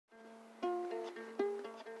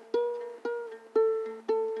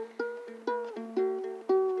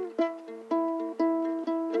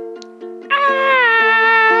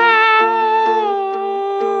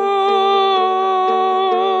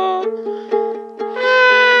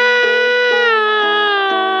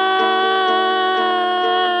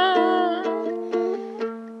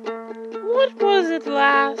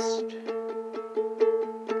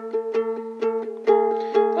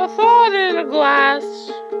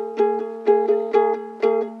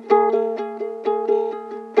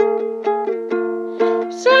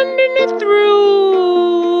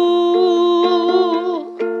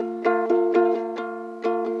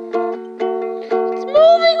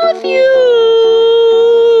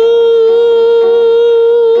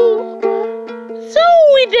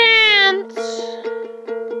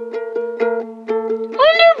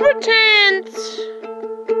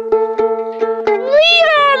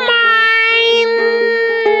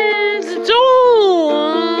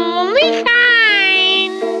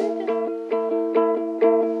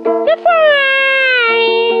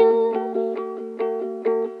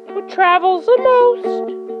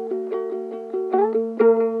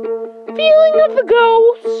Feeling of the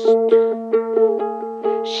ghost.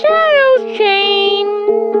 Shadows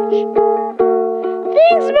change.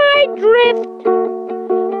 Things might drift.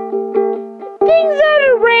 Things out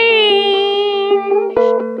of range.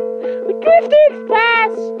 We drifted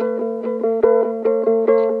fast.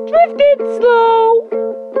 Drifted slow.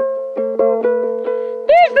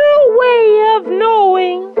 There's no way of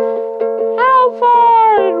knowing how far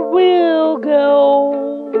it will go.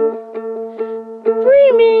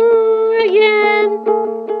 Dreaming again,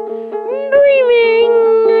 dreaming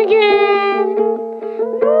again,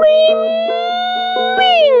 dreaming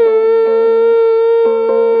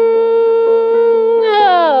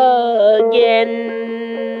again.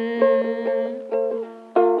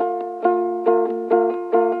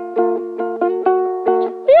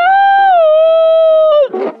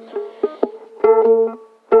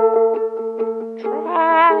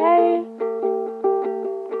 Try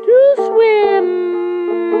to swim.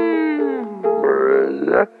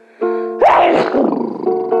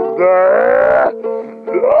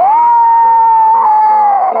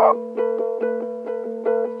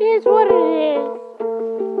 Here's what it is.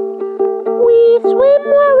 We swim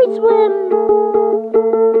where we swim.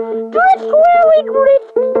 Drift where we drift.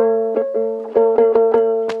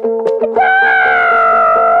 Down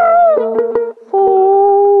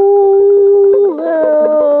full of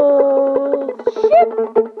ship.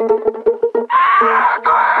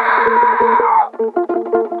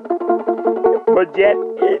 But yet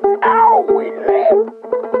it's how we live.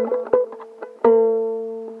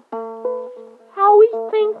 How we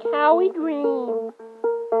think, how we dream.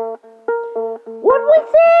 What we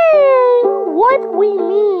say, what we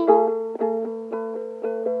mean.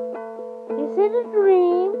 Is it a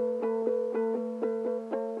dream?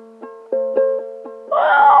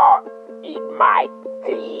 Oh, it might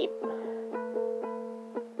seem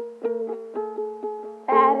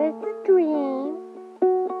that it's a dream.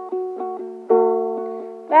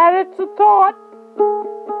 That it's a thought,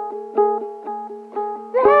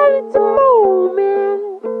 that it's a moment,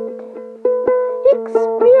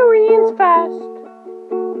 experience fast,